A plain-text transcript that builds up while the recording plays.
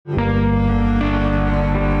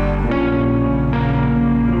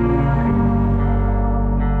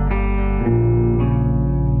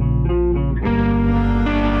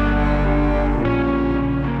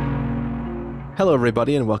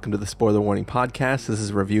everybody, and welcome to the Spoiler Warning Podcast. This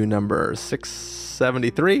is review number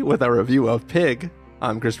 673 with our review of Pig.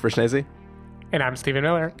 I'm Christopher Schnese. And I'm Stephen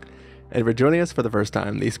Miller. And if you're joining us for the first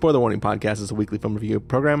time, the Spoiler Warning Podcast is a weekly film review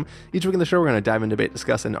program. Each week in the show, we're going to dive in, debate,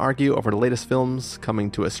 discuss, and argue over the latest films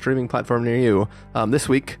coming to a streaming platform near you. This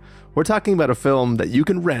week, we're talking about a film that you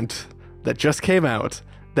can rent that just came out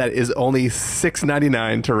that is only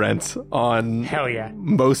 $6.99 to rent on Hell yeah.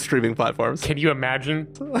 most streaming platforms. Can you imagine?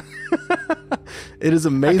 It is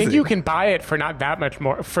amazing. I think you can buy it for not that much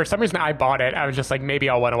more. For some reason, I bought it. I was just like, maybe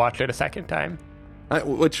I'll want to watch it a second time.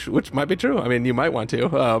 Which might be true. I mean, you might want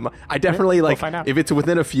to. I definitely we'll like find out. if it's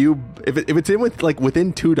within a few. If it's in with like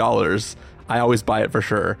within $2, I always buy it for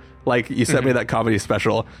sure. Like you sent me that comedy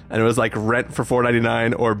special, and it was like rent for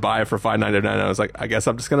 $4.99 or buy for $5.99. I was like, I guess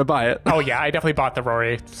I'm just gonna buy it. Oh yeah, I definitely bought the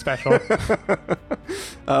Rory special.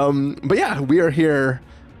 But yeah, we are here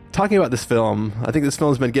talking about this film. I think this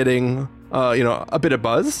film's been getting a bit of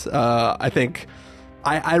buzz. I think.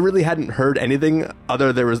 I really hadn't heard anything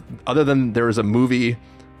other than there was a movie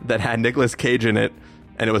that had Nicolas Cage in it,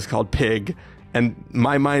 and it was called Pig, and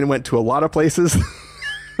my mind went to a lot of places.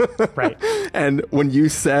 Right. And when you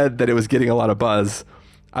said that it was getting a lot of buzz,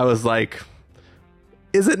 I was like,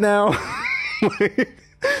 is it now?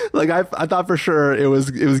 Like I thought for sure it was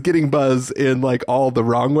getting buzz in like all the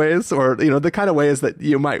wrong ways, or the kind of ways that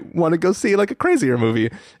you might want to go see like a crazier movie,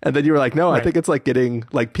 and then you were like, no, right. I think it's like getting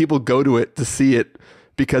like people go to it to see it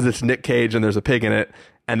because it's Nick Cage and there's a pig in it,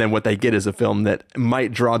 and then what they get is a film that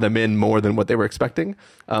might draw them in more than what they were expecting.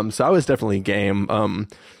 So I was definitely game.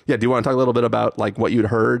 Do you want to talk a little bit about like what you'd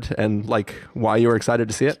heard and like why you were excited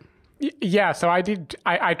to see it? Yeah, so I did.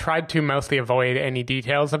 I tried to mostly avoid any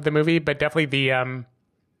details of the movie, but definitely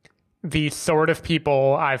the sort of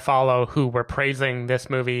people I follow who were praising this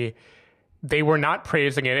movie, they were not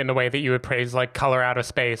praising it in the way that you would praise like Color Out of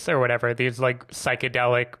Space or whatever, these like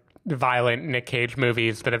psychedelic, violent Nick Cage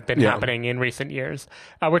movies that have been happening in recent years,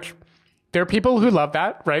 which there are people who love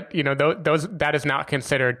that, right? Those that is not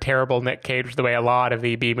considered terrible Nick Cage the way a lot of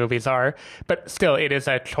the B movies are, but still it is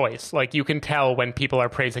a choice. Like you can tell when people are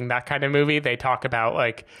praising that kind of movie, they talk about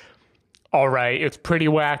like, all right, it's pretty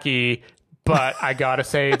wacky, but I gotta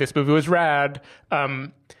say this movie was rad.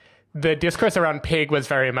 The discourse around Pig was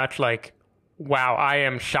very much like, wow, I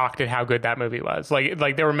am shocked at how good that movie was.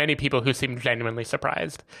 Like there were many people who seemed genuinely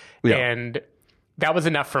surprised. Yeah. And that was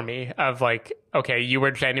enough for me of like, okay, you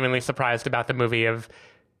were genuinely surprised about the movie of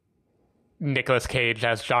Nicolas Cage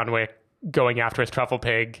as John Wick going after his truffle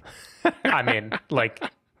pig. I'm in. Like,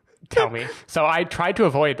 tell me. So I tried to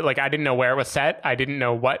avoid, like, I didn't know where it was set. I didn't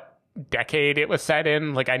know what decade it was set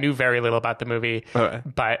in. Like, I knew very little about the movie,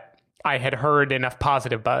 but I had heard enough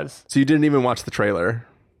positive buzz. So you didn't even watch the trailer?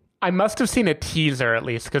 I must have seen a teaser at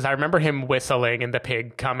least, because I remember him whistling and the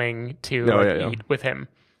pig coming to eat with him.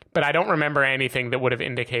 But I don't remember anything that would have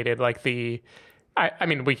indicated like I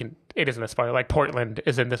mean, it isn't a spoiler. Like Portland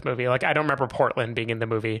is in this movie. Like I don't remember Portland being in the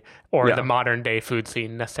movie or the modern day food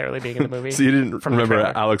scene necessarily being in the movie. So you didn't remember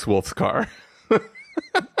Alex Wolff's car?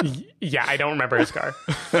 Yeah, I don't remember his car.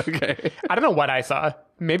 Okay. I don't know what I saw.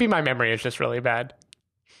 Maybe my memory is just really bad.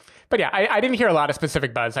 But yeah, I didn't hear a lot of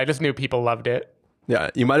specific buzz. I just knew people loved it. Yeah,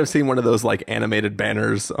 you might have seen one of those like animated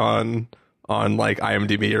banners on like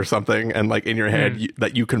IMDb or something, and like in your head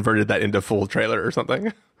that you converted that into full trailer or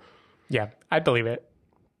something. Yeah, I'd believe it.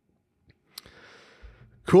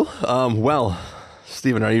 Cool. Well,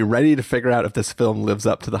 Stephen, are you ready to figure out if this film lives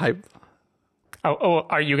up to the hype? Oh,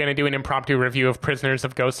 are you going to do an impromptu review of Prisoners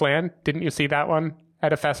of Ghostland? Didn't you see that one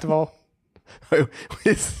at a festival?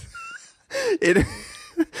 This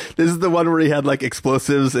is the one where he had like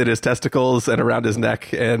explosives in his testicles and around his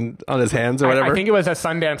neck and on his hands or whatever. I think it was a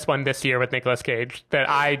Sundance one this year with Nicolas Cage that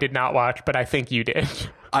I did not watch, but I think you did.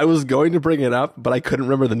 I was going to bring it up, but I couldn't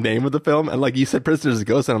remember the name of the film. And like you said, Prisoners of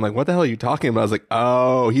Ghostland. I'm like, what the hell are you talking about? I was like,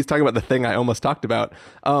 oh, he's talking about the thing I almost talked about.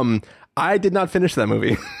 I did not finish that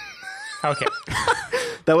movie. Okay.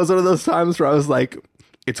 That was one of those times where I was like,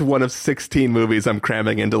 it's one of 16 movies I'm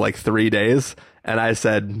cramming into like 3 days. And I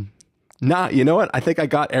said, nah, you know what? I think I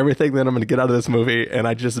got everything that I'm going to get out of this movie, and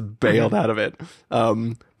I just bailed out of it.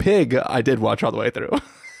 Pig, I did watch all the way through.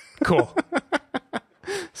 Cool.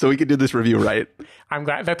 So we could do this review right. I'm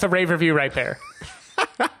glad. That's a rave review right there.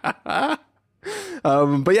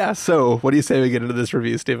 But yeah, so what do you say we get into this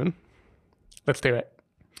review, Stephen? Let's do it.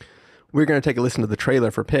 We're going to take a listen to the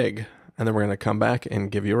trailer for Pig, and then we're going to come back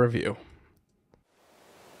and give you a review.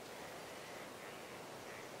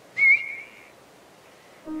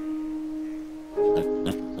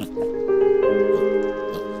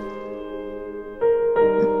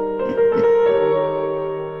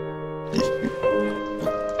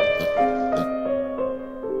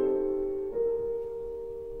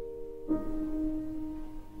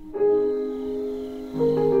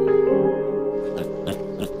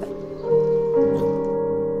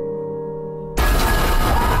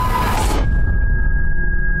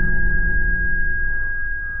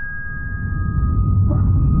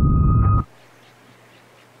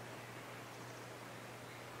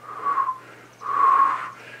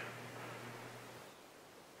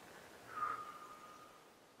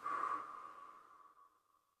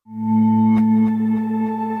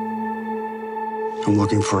 I'm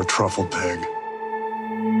looking for a truffle pig.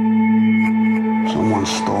 Someone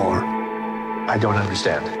stole her. I don't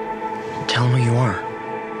understand. Tell him who you are.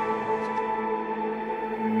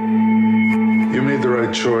 You made the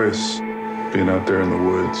right choice being out there in the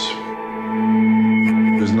woods.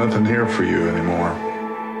 There's nothing here for you anymore.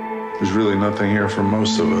 There's really nothing here for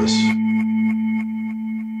most of us.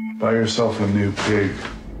 Buy yourself a new pig.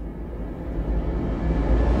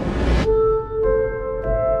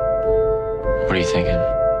 What are you thinking?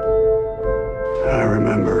 I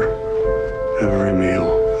remember every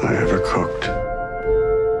meal I ever cooked.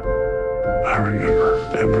 I remember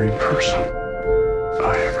every person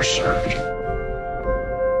I ever served.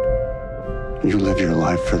 You live your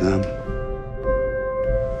life for them,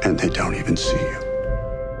 and they don't even see you.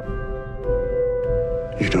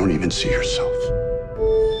 You don't even see yourself.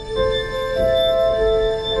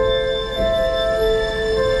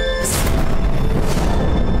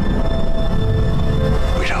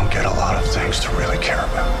 We don't get a lot of things to really care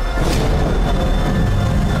about.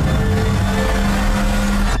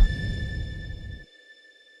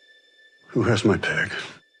 Who has my pig?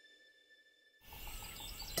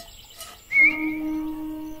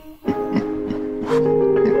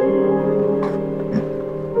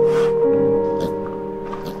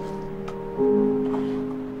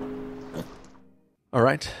 All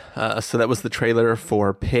right. So that was the trailer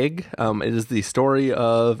for Pig. It is the story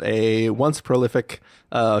of a once prolific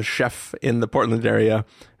chef in the Portland area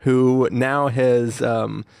who now has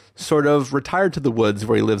sort of retired to the woods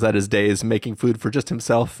where he lives out his days making food for just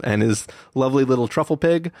himself and his lovely little truffle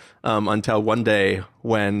pig until one day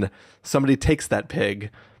when somebody takes that pig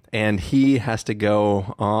and he has to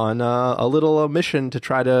go on a little mission to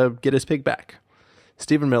try to get his pig back.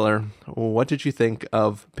 Stephen Miller, what did you think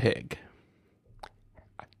of Pig?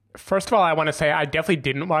 First of all, I want to say I definitely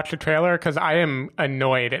didn't watch the trailer because I am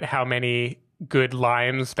annoyed at how many good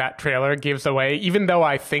lines that trailer gives away. Even though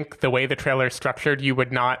I think the way the trailer is structured, you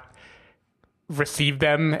would not receive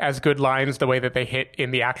them as good lines the way that they hit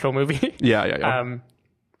in the actual movie. Yeah.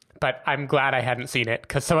 But I'm glad I hadn't seen it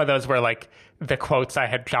because some of those were like the quotes I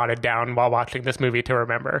had jotted down while watching this movie to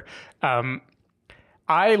remember.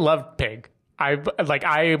 I loved Pig.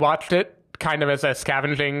 I watched it kind of as a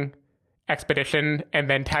scavenging expedition and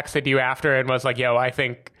then texted you after and was like, yo, I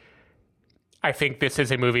think this is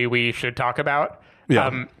a movie we should talk about.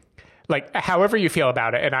 Yeah. However you feel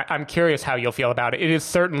about it, and I'm curious how you'll feel about it. It is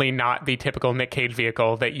certainly not the typical Nick Cage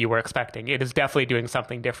vehicle that you were expecting. It is definitely doing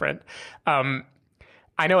something different.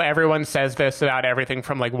 I know everyone says this about everything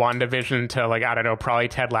from like WandaVision to like, I don't know, probably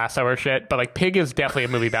Ted Lasso or shit, but like Pig is definitely a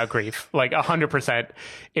movie about grief. Like 100%.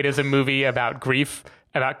 It is a movie about grief,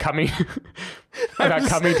 about coming to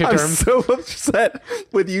terms. I'm so upset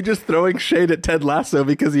with you just throwing shade at Ted Lasso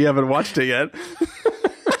because you haven't watched it yet.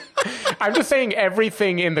 I'm just saying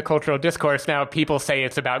everything in the cultural discourse now, people say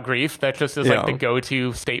it's about grief. That just is like the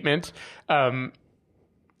go-to statement. But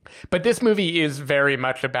this movie is very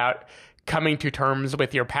much about coming to terms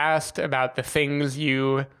with your past, about the things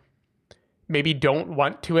you maybe don't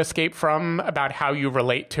want to escape from, about how you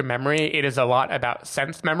relate to memory. It is a lot about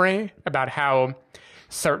sense memory, about how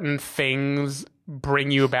certain things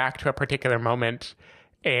bring you back to a particular moment.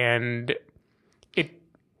 And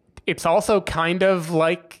it's also kind of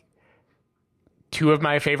like two of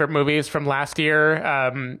my favorite movies from last year,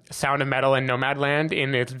 Sound of Metal and Nomadland,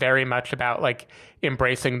 and it's very much about like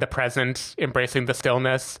embracing the present, embracing the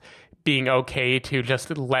stillness, being okay to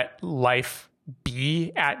just let life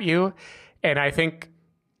be at you. And I think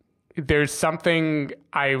there's something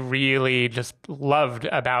I really just loved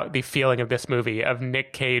about the feeling of this movie, of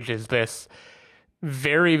Nick Cage as this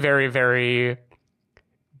very, very, very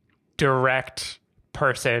direct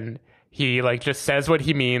person. He like just says what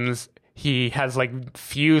he means. He has like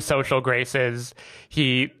few social graces.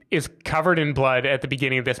 He is covered in blood at the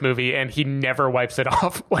beginning of this movie and he never wipes it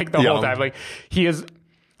off like the whole time. Like he is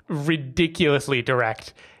ridiculously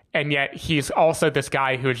direct. And yet he's also this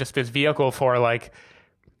guy who is just this vehicle for like,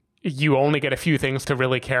 you only get a few things to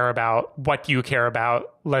really care about. What you care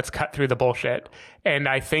about, let's cut through the bullshit. And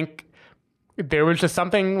I think there was just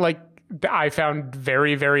something like I found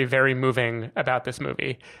very, very, very moving about this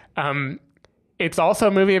movie. It's also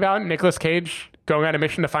a movie about Nicolas Cage going on a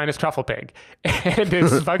mission to find his truffle pig. And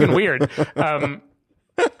it's fucking weird.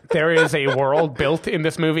 There is a world built in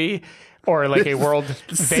this movie, or like a world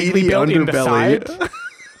vaguely built in the side.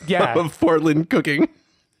 Yeah. Of Portland cooking.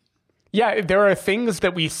 Yeah, there are things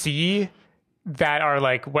that we see that are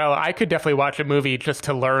like, well, I could definitely watch a movie just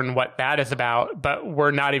to learn what that is about, but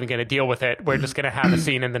we're not even going to deal with it. We're just going to have a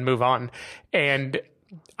scene and then move on. And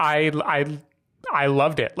I I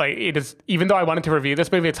loved it. Like, it is, even though I wanted to review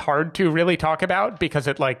this movie, it's hard to really talk about because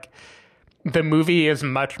it, like, the movie is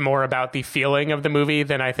much more about the feeling of the movie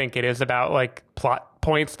than I think it is about, like, plot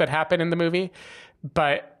points that happen in the movie.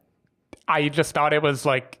 But I just thought it was,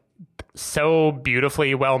 like, so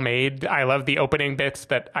beautifully well made. I love the opening bits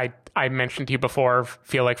that I mentioned to you before,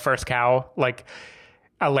 feel like First Cow, like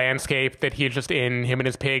a landscape that he's just in, him and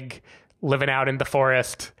his pig living out in the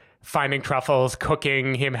forest, finding truffles,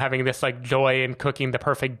 cooking, him having this like joy in cooking the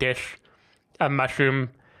perfect dish,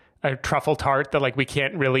 a truffle tart that like we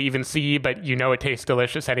can't really even see, but you know it tastes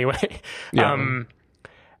delicious anyway. Yeah.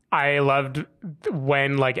 I loved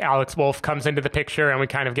when like Alex Wolff comes into the picture and we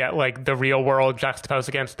kind of get like the real world juxtaposed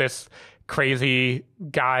against this crazy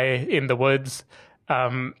guy in the woods.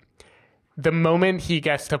 The moment he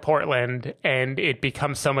gets to Portland and it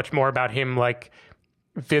becomes so much more about him like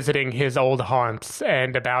visiting his old haunts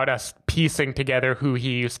and about us piecing together who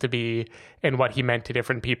he used to be and what he meant to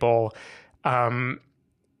different people.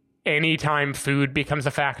 Anytime food becomes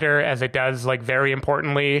a factor, as it does, like very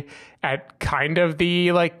importantly at kind of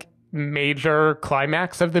the like major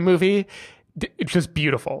climax of the movie, it's just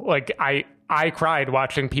beautiful. Like I cried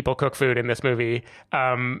watching people cook food in this movie.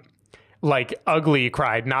 Like ugly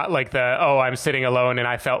cried, not like I'm sitting alone and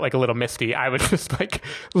I felt like a little misty. I was just like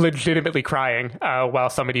legitimately crying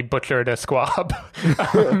while somebody butchered a squab.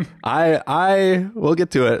 I will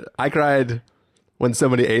get to it. I cried when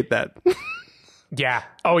somebody ate that. Yeah.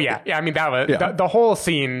 Oh yeah. Yeah. I mean, that was the whole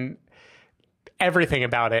scene. Everything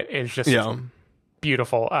about it is just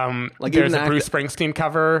beautiful. Like there's a Bruce Springsteen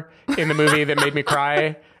cover in the movie that made me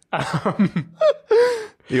cry.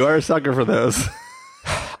 You are a sucker for those.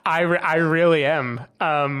 I really am.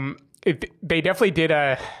 They definitely did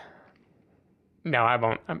a. No, I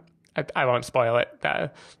won't. I won't spoil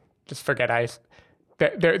it. Just forget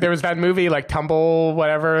There was that movie like Tumble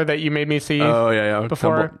whatever that you made me see. Oh yeah.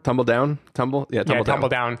 Before Tumble Down. Tumble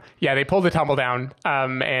Down. Yeah, they pulled the Tumble Down,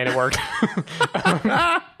 and it worked.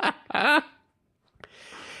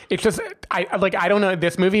 It's just I don't know.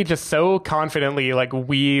 This movie just so confidently like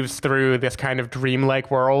weaves through this kind of dreamlike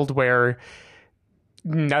world where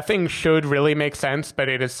nothing should really make sense, but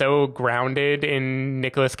it is so grounded in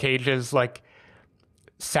Nicolas Cage's like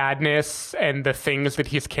sadness and the things that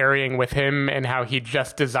he's carrying with him and how he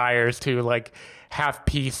just desires to like have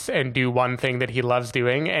peace and do one thing that he loves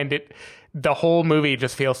doing. And the whole movie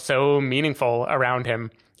just feels so meaningful around him.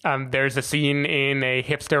 There's a scene in a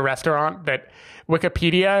hipster restaurant that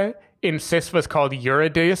Wikipedia insists was called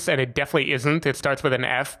Eurydice, and it definitely isn't. It starts with an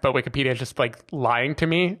F, but Wikipedia is just like lying to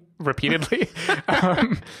me repeatedly.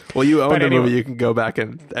 Well, you own the movie. You can go back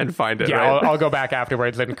and find it. Yeah, right? I'll go back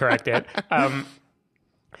afterwards and correct it.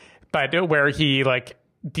 But where he like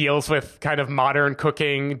deals with kind of modern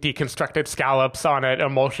cooking, deconstructed scallops on an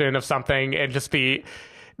emulsion of something, and just the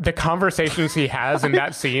conversations he has in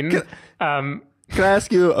that scene. Can I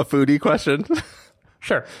ask you a foodie question?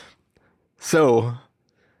 Sure. So,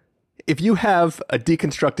 if you have a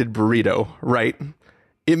deconstructed burrito, right?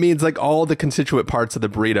 It means like all the constituent parts of the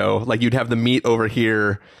burrito, like you'd have the meat over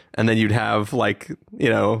here, and then you'd have like, you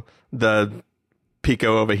know, the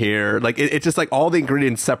pico over here. Like it's just like all the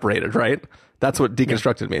ingredients separated, right? That's what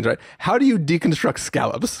deconstructed means, right? How do you deconstruct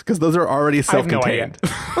scallops? Because those are already self-contained.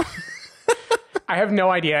 I have no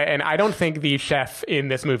idea, and I don't think the chef in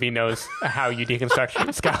this movie knows how you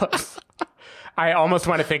deconstruct scallops. I almost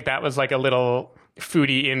want to think that was like a little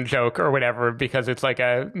foodie in joke or whatever, because it's like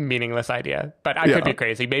a meaningless idea. But I could be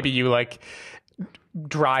crazy. Maybe you like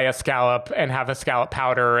dry a scallop and have a scallop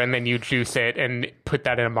powder, and then you juice it and put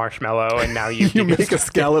that in a marshmallow, and now you make a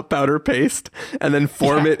scallop powder paste and then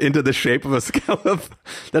form it into the shape of a scallop.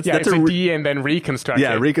 That's it's a D and then reconstruct it.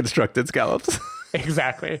 Yeah, reconstructed scallops.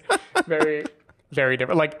 Exactly. Very, very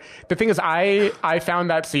different. Like the thing is, I found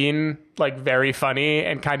that scene like very funny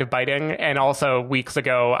and kind of biting. And also weeks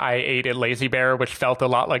ago, I ate at Lazy Bear, which felt a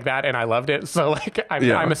lot like that, and I loved it. So like,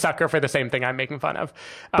 I'm a sucker for the same thing I'm making fun of.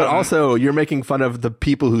 But also, you're making fun of the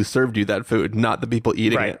people who served you that food, not the people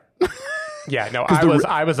eating it. Yeah, no,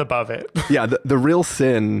 I was above it. Yeah, the real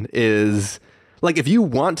sin is like if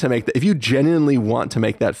you genuinely want to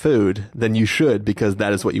make that food, then you should, because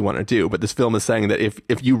that is what you want to do. But this film is saying that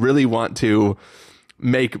if you really want to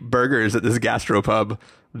make burgers at this gastropub,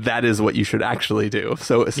 that is what you should actually do.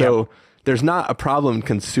 So there's not a problem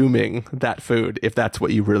consuming that food if that's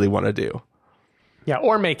what you really want to do. Yeah,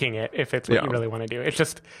 or making it if it's what you really want to do. It's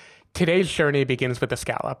just today's journey begins with a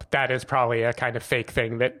scallop. That is probably a kind of fake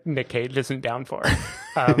thing that Nick Cage isn't down for.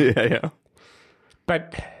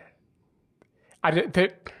 But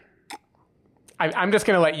I I'm just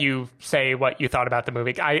going to let you say what you thought about the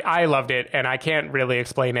movie. I loved it, and I can't really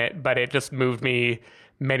explain it, but it just moved me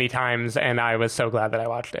many times, and I was so glad that I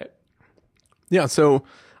watched it. Yeah, so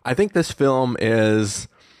I think this film isn't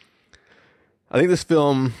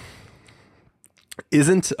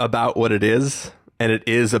about what it is, and it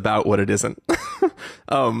is about what it isn't.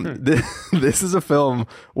 This is a film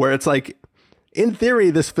where it's like, in theory,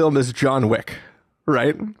 this film is John Wick,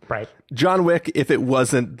 right? Right. John Wick, if it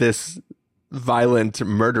wasn't this violent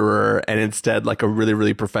murderer and instead like a really,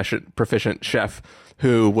 really proficient chef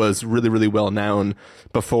who was really, really well known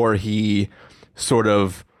before he sort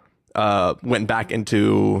of went back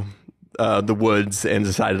into the woods and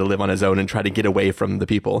decided to live on his own and try to get away from the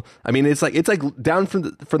people. I mean, it's like down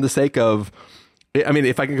from the sake of, I mean,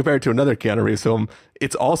 if I can compare it to another Keanu Reeves film,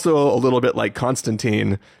 it's also a little bit like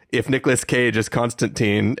Constantine. If Nicolas Cage is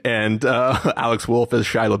Constantine and Alex Wolff is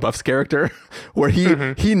Shia LaBeouf's character, where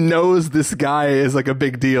he knows this guy is like a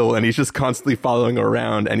big deal and he's just constantly following him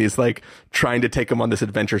around and he's like trying to take him on this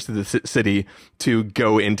adventure to the city to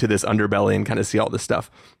go into this underbelly and kind of see all this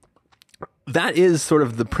stuff. That is sort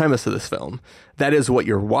of the premise of this film. That is what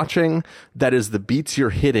you're watching. That is the beats you're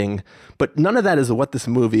hitting. But none of that is what this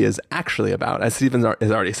movie is actually about. As Steven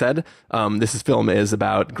has already said, this film is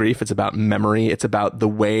about grief. It's about memory. It's about the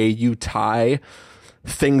way you tie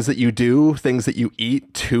things that you do, things that you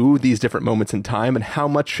eat to these different moments in time and how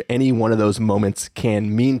much any one of those moments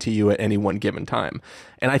can mean to you at any one given time.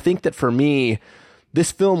 And I think that for me,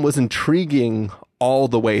 this film was intriguing all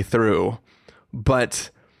the way through. But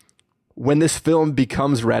when this film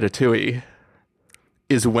becomes Ratatouille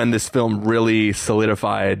is when this film really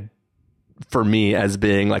solidified for me as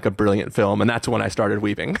being like a brilliant film. And that's when I started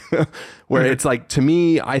weeping, where it's like, to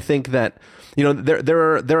me, I think that, you know,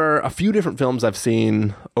 there are a few different films I've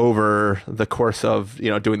seen over the course of,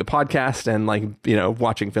 you know, doing the podcast and like, you know,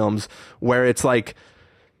 watching films where it's like,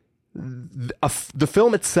 the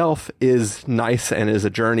film itself is nice and is a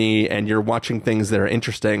journey and you're watching things that are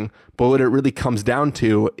interesting, but what it really comes down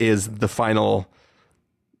to is the final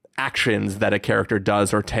actions that a character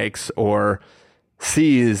does or takes or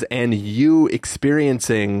sees, and you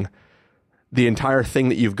experiencing the entire thing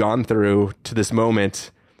that you've gone through to this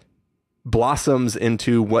moment blossoms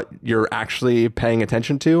into what you're actually paying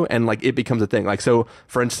attention to, and like it becomes a thing. Like, so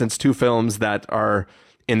for instance, two films that are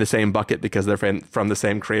in the same bucket because they're from the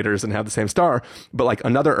same creators and have the same star, but like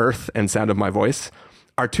Another Earth and Sound of My Voice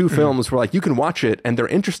are two films where like you can watch it and they're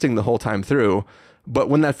interesting the whole time through, but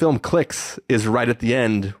when that film clicks is right at the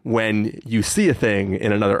end when you see a thing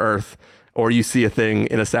in Another Earth or you see a thing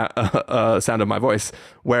in a Sound of My Voice,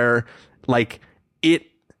 where like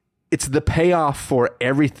it's the payoff for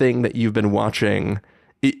everything that you've been watching.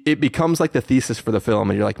 It becomes like the thesis for the film,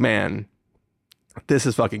 and you're like, man, this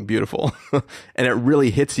is fucking beautiful. And it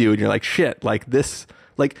really hits you and you're like, shit, like this,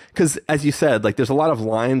 like, because as you said, like there's a lot of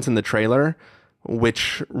lines in the trailer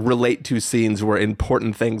which relate to scenes where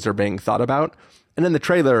important things are being thought about, and in the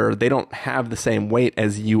trailer they don't have the same weight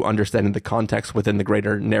as you understanding the context within the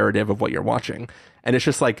greater narrative of what you're watching. And it's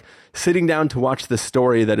just like sitting down to watch this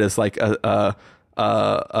story that is like a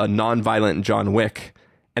non-violent John Wick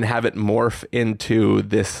and have it morph into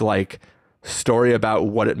this like story about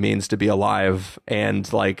what it means to be alive,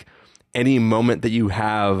 and like any moment that you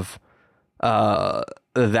have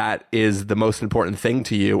that is the most important thing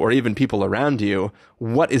to you, or even people around you,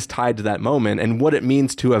 what is tied to that moment and what it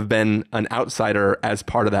means to have been an outsider as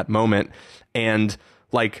part of that moment. And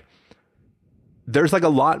like there's like a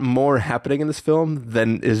lot more happening in this film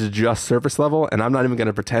than is just surface level, and I'm not even going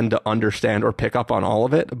to pretend to understand or pick up on all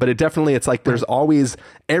of it, but it's like there's always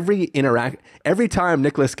every time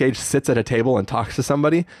Nicolas Cage sits at a table and talks to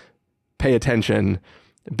somebody, pay attention,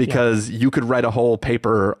 because you could write a whole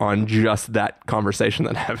paper on just that conversation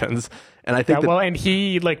that happens. And I think and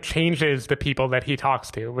he like changes the people that he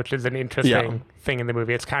talks to, which is an interesting thing in the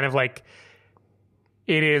movie. It's kind of like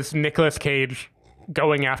it is Nicolas Cage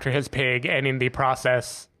going after his pig, and in the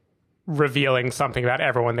process revealing something about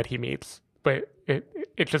everyone that he meets. But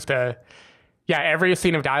it's just every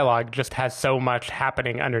scene of dialogue just has so much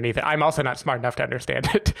happening underneath it. I'm also not smart enough to understand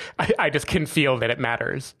it. I just can feel that it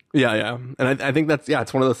matters. Yeah. And I think that's,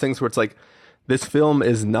 it's one of those things where it's like, this film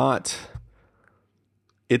is not,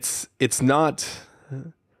 it's not,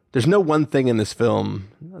 there's no one thing in this film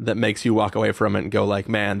that makes you walk away from it and go like,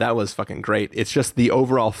 man, that was fucking great. It's just the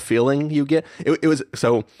overall feeling you get. It was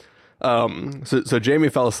so Jamie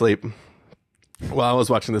fell asleep while I was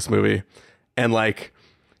watching this movie, and like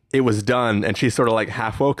it was done, and she sort of like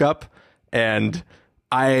half woke up, and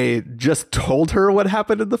I just told her what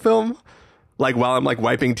happened in the film, like while I'm like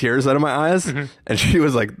wiping tears out of my eyes, and she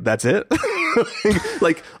was like, that's it.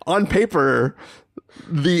 Like on paper,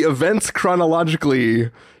 the events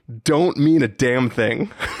chronologically don't mean a damn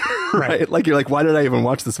thing. Right? Like you're like, why did I even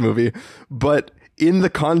watch this movie? But in the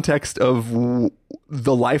context of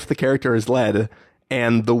the life the character has led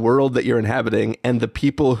and the world that you're inhabiting and the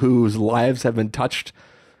people whose lives have been touched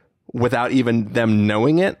without even them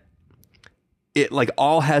knowing it, it like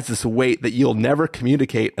all has this weight that you'll never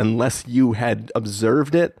communicate unless you had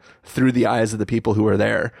observed it through the eyes of the people who are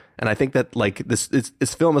there. And I think that like this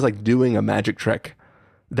film is like doing a magic trick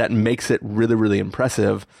that makes it really, really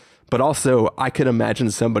impressive. But also, I could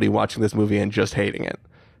imagine somebody watching this movie and just hating it.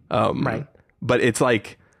 Right. But it's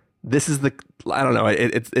like, this is I don't know.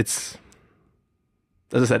 It's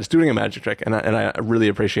as I said, it's doing a magic trick. And I really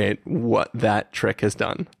appreciate what that trick has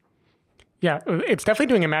done. Yeah, it's definitely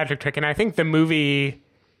doing a magic trick. And I think the movie,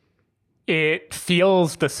 it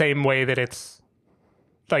feels the same way that it's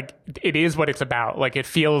like, it is what it's about. Like, it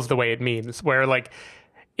feels the way it means, where like,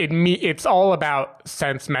 it's all about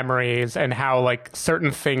sense memories and how like certain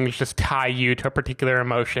things just tie you to a particular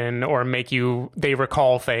emotion or they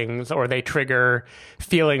recall things or they trigger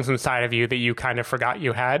feelings inside of you that you kind of forgot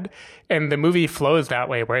you had. And the movie flows that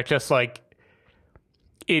way, where it just like,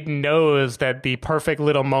 it knows that the perfect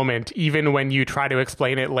little moment, even when you try to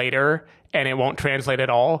explain it later and it won't translate at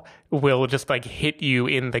all, will just like hit you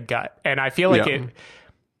in the gut. And I feel like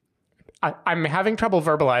I'm having trouble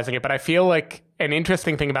verbalizing it, but I feel like an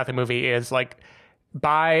interesting thing about the movie is like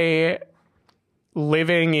by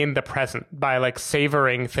living in the present, by like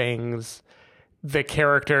savoring things, the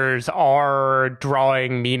characters are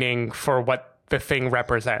drawing meaning for what the thing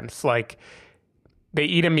represents. Like they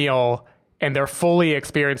eat a meal and they're fully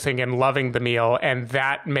experiencing and loving the meal, and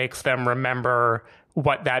that makes them remember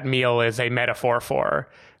what that meal is a metaphor for.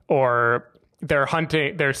 Or they're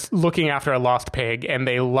looking after a lost pig and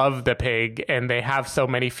they love the pig and they have so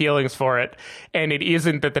many feelings for it. And it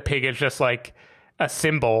isn't that the pig is just like a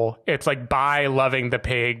symbol. It's like by loving the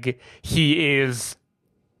pig, he is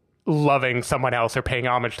loving someone else or paying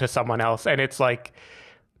homage to someone else. And it's like,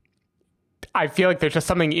 I feel like there's just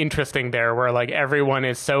something interesting there where like everyone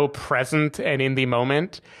is so present and in the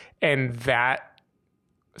moment, and that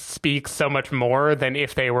speaks so much more than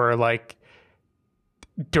if they were like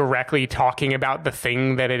directly talking about the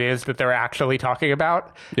thing that it is that they're actually talking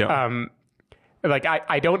about. Yeah. Like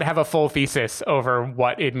I don't have a full thesis over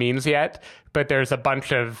what it means yet, but there's a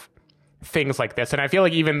bunch of things like this. And I feel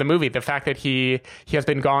like even the movie, the fact that he has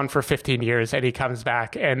been gone for 15 years and he comes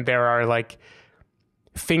back and there are like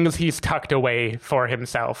things he's tucked away for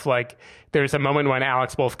himself. Like there's a moment when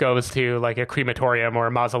Alex Wolff goes to like a crematorium or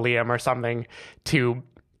a mausoleum or something to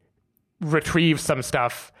retrieve some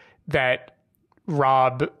stuff that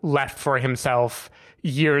Rob left for himself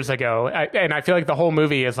years ago. And I feel like the whole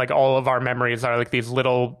movie is like all of our memories are like these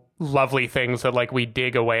little lovely things that like we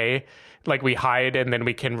dig away, like we hide and then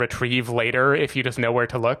we can retrieve later if you just know where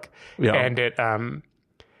to look. Yeah. And it,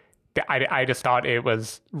 I just thought it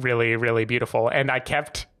was really, really beautiful. And I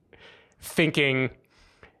kept thinking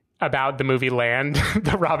about the movie Land,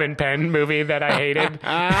 the Robin Penn movie that I hated.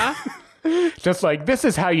 Just like, this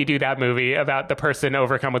is how you do that movie about the person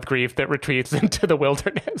overcome with grief that retreats into the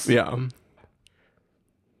wilderness. Yeah.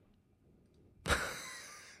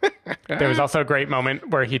 There was also a great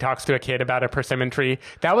moment where he talks to a kid about a persimmon tree.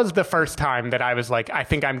 That was the first time that I was like, I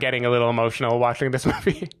think I'm getting a little emotional watching this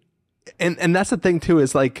movie. And that's the thing too,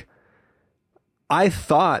 is like, I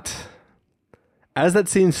thought as that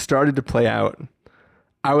scene started to play out,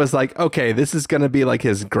 I was like, okay, this is going to be like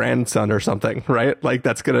his grandson or something, right? Like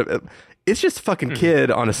that's going to, it's just fucking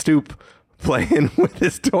kid on a stoop playing with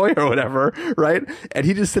his toy or whatever, right? And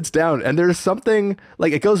he just sits down and there's something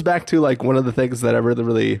like, it goes back to like one of the things that I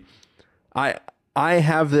really, I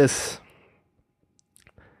have this,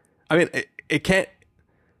 I mean, it can't,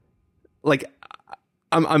 like,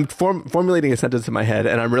 I'm formulating a sentence in my head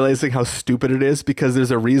and I'm realizing how stupid it is because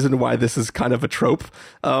there's a reason why this is kind of a trope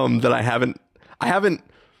that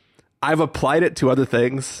I've applied it to other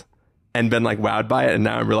things and been like wowed by it. And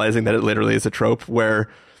now I'm realizing that it literally is a trope where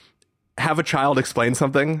have a child explain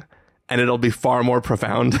something and it'll be far more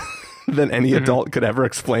profound than any adult could ever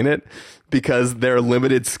explain it because their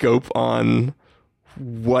limited scope on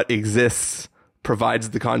what exists provides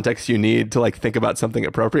the context you need to like think about something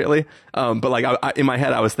appropriately. But like I, in my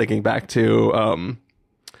head, I was thinking back to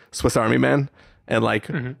Swiss Army Man and like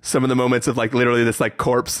some of the moments of like literally this like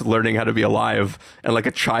corpse learning how to be alive and like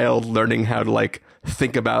a child learning how to like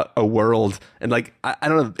think about a world. And like, I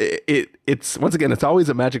don't know, it's once again, it's always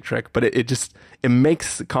a magic trick, but it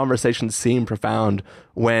makes conversations seem profound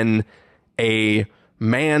when a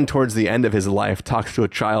man towards the end of his life talks to a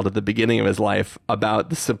child at the beginning of his life about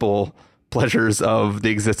the simple pleasures of the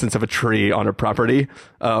existence of a tree on a property.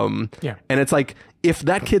 And it's like, if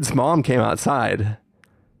that kid's mom came outside,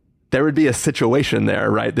 there would be a situation there,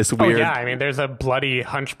 right? This weird. Oh, yeah. I mean, there's a bloody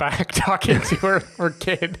hunchback talking to her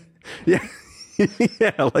kid. Yeah.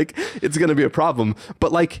 Yeah. Like, it's going to be a problem.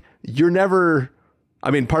 But like, you're never. I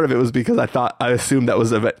mean, part of it was because I assumed that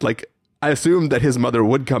was I assumed that his mother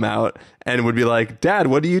would come out and would be like, Dad,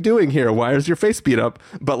 what are you doing here? Why is your face beat up?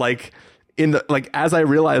 But like, as I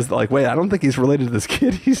realized, like, wait, I don't think he's related to this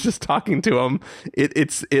kid. He's just talking to him.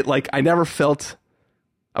 It's like, I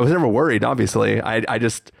was never worried, obviously. I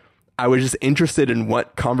was just interested in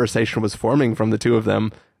what conversation was forming from the two of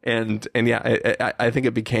them. And yeah, I think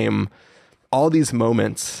it became, all these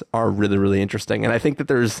moments are really, really interesting. And I think that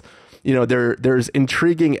there's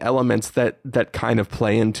intriguing elements that kind of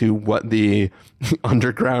play into what the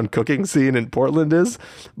underground cooking scene in Portland is.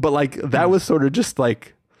 But like, that was sort of just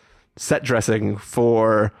like set dressing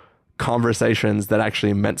for conversations that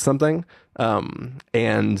actually meant something.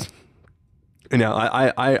 And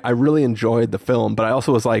I really enjoyed the film, but I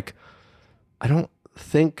also was like, I don't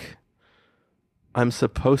think I'm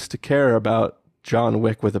supposed to care about John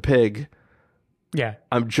Wick with a pig. Yeah.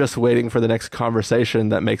 I'm just waiting for the next conversation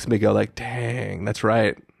that makes me go like, dang, that's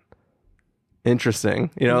right.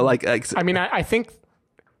 Interesting. I mean, I think,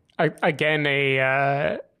 again,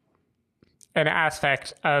 an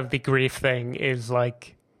aspect of the grief thing is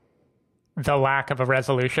like the lack of a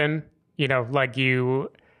resolution. Like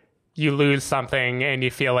you lose something and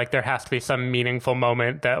you feel like there has to be some meaningful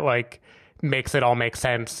moment that like makes it all make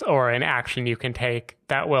sense, or an action you can take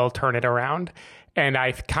that will turn it around. And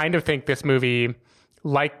I kind of think this movie,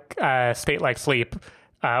 like State Like Sleep,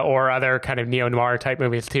 or other kind of neo-noir type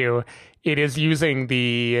movies too, it is using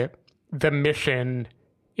the mission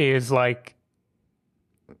is like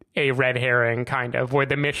a red herring, kind of, where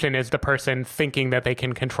the mission is the person thinking that they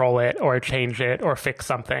can control it or change it or fix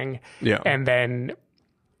something. Yeah. And then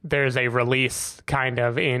there's a release kind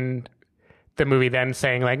of in the movie then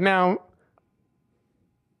saying like, no,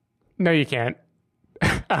 you can't.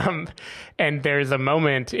 And there's a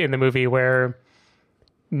moment in the movie where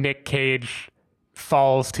Nick Cage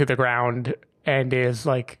falls to the ground and is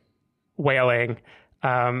like wailing.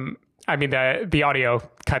 I mean, the audio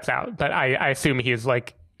cuts out, but I assume he's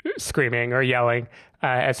like screaming or yelling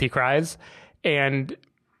as he cries. And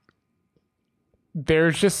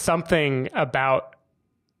there's just something about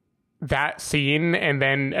that scene, and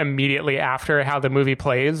then immediately after how the movie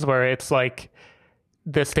plays, where it's like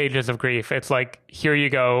the stages of grief. It's like, here you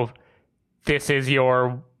go. This is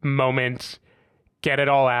your moment. Get it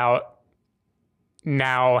all out.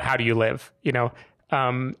 Now, how do you live?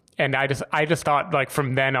 And I just thought, like,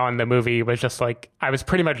 from then on, the movie was just like, I was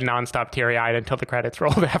pretty much nonstop teary-eyed until the credits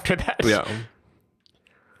rolled after that. Yeah.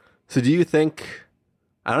 So do you think,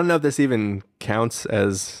 I don't know if this even counts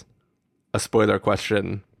as a spoiler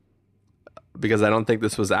question, because I don't think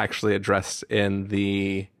this was actually addressed in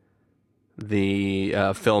the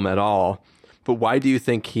film at all, but why do you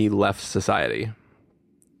think he left society?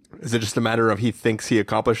 Is it just a matter of he thinks he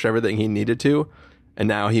accomplished everything he needed to, and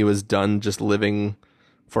now he was done just living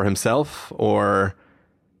for himself? Or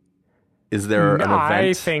is there an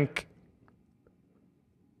event?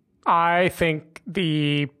 I think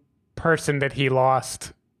the person that he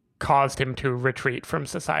lost caused him to retreat from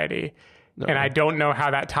society. No. And I don't know how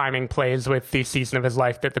that timing plays with the season of his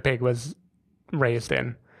life that the pig was raised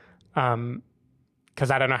in. Because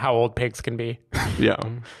I don't know how old pigs can be. Yeah.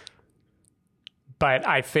 But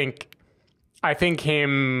I think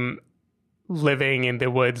him living in the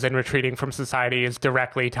woods and retreating from society is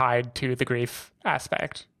directly tied to the grief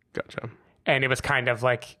aspect. Gotcha. And it was kind of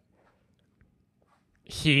like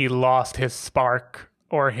he lost his spark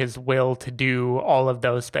or his will to do all of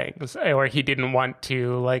those things, or he didn't want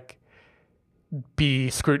to like be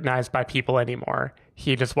scrutinized by people anymore.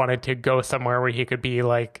 He just wanted to go somewhere where he could be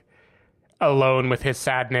like alone with his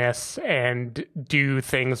sadness and do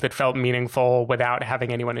things that felt meaningful without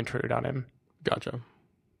having anyone intrude on him. Gotcha.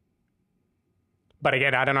 But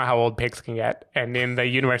again, I don't know how old pigs can get. And in the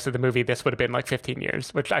universe of the movie, this would have been like 15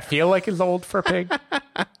 years, which I feel like is old for a pig.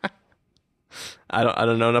 I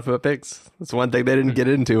don't know enough about pigs. That's one thing they didn't get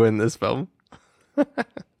into in this film.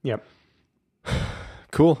 Yep.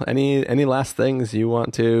 Cool. Any last things you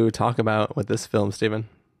want to talk about with this film, Stephen?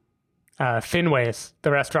 Finway's.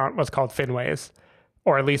 The restaurant was called Finway's,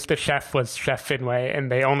 or at least the chef was Chef Finway,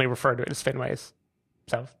 and they only referred to it as Finway's.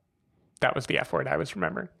 So that was the F word I was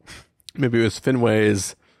remembering. Maybe it was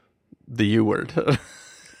Finway's, the U word.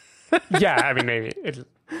 Yeah, I mean, maybe.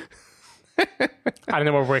 I don't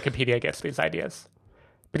know where Wikipedia gets these ideas.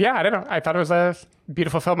 But yeah, I don't know. I thought it was a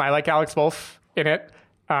beautiful film. I like Alex Wolff in it.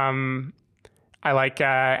 I like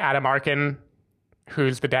Adam Arkin,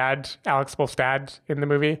 who's the dad, Alex Wolff's dad in the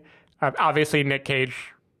movie. Obviously, Nick Cage,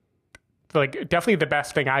 like definitely the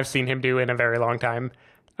best thing I've seen him do in a very long time.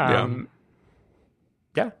 Yeah,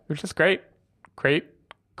 it was just great. Great,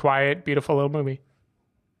 quiet, beautiful little movie.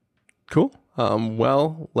 Cool.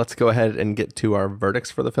 Well, let's go ahead and get to our verdicts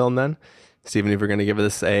for the film then. Stephen, if you're going to give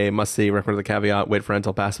this a must-see, recommend with a caveat, wait for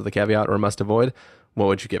rental pass with a caveat, or a must-avoid, what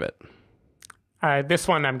would you give it? This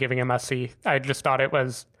one I'm giving a must-see. I just thought it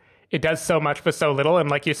does so much with so little, and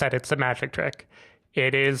like you said, it's a magic trick.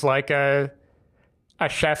 It is like a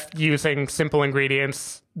chef using simple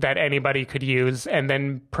ingredients that anybody could use and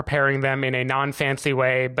then preparing them in a non-fancy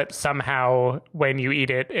way, but somehow when you eat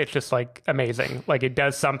it, it's just like amazing. Like it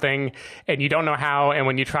does something and you don't know how, and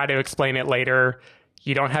when you try to explain it later,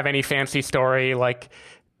 you don't have any fancy story like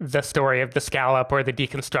the story of the scallop or the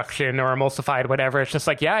deconstruction or emulsified, whatever. It's just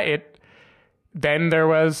like, then there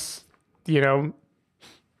was,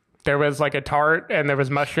 there was like a tart and there was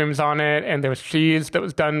mushrooms on it and there was cheese that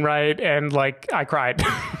was done right. And like, I cried.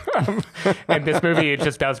 And this movie, it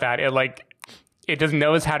just does that. It just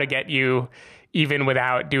knows how to get you even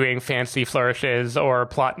without doing fancy flourishes or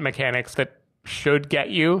plot mechanics that should get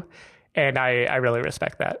you. And I really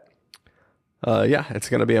respect that. It's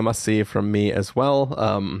going to be a must-see from me as well.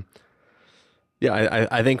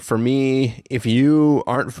 I think for me, if you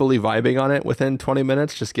aren't fully vibing on it within 20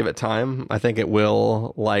 minutes, just give it time. I think it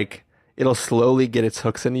will, it'll slowly get its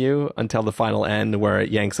hooks in you until the final end where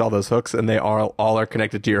it yanks all those hooks and they all are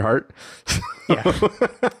connected to your heart.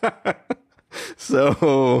 Yeah.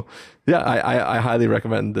 So, I highly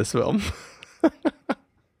recommend this film.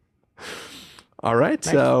 All right.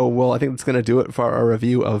 Nice. So, I think that's going to do it for our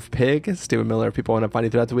review of Pig. Stephen Miller, if people want to find you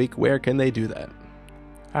throughout the week, where can they do that?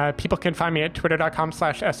 People can find me at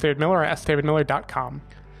twitter.com/sdavidmiller or sdavidmiller.com.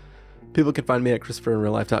 People can find me at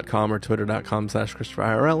christopherinreallife.com or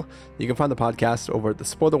twitter.com/ChristopherIRL. You can find the podcast over at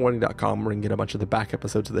thespoilerwarning.com where you can get a bunch of the back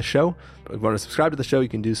episodes of the show. If you want to subscribe to the show, you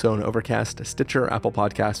can do so on Overcast, Stitcher, Apple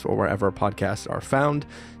Podcasts, or wherever podcasts are found.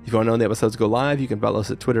 If you want to know when the episodes go live, you can follow us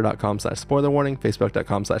at twitter.com/spoilerwarning,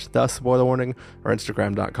 facebook.com/thespoilerwarning, or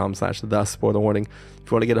instagram.com/thespoilerwarning. If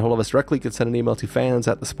you want to get a hold of us directly, you can send an email to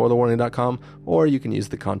fans@thespoilerwarning.com, or you can use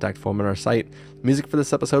the contact form on our site. Music for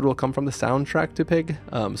this episode will come from the soundtrack to Pig,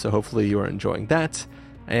 so hopefully you are enjoying that.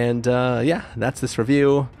 And that's this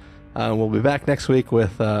review. We'll be back next week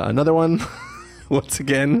with another one. Once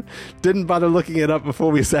again, didn't bother looking it up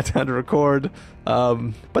before we sat down to record,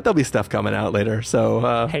 but there'll be stuff coming out later.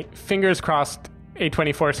 So hey, fingers crossed,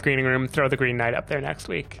 A24 screening room, throw The Green Knight up there next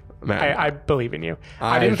week. Man, I believe in you.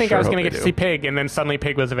 I didn't think I was going to get to see Pig, and then suddenly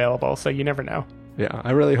Pig was available, so you never know. Yeah,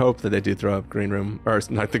 I really hope that they do throw up Green Room, or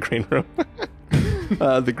not the Green Room,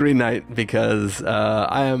 The Green Knight, because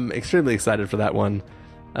I am extremely excited for that one.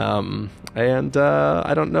 And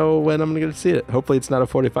I don't know when I'm going to get to see it. Hopefully it's not a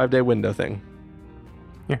 45-day window thing.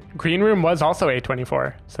 Yeah, Green Room was also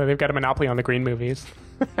A24, so they've got a monopoly on the green movies.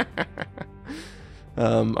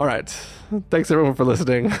 All right. Thanks everyone for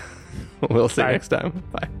listening. We'll see you next time.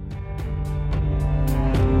 Bye.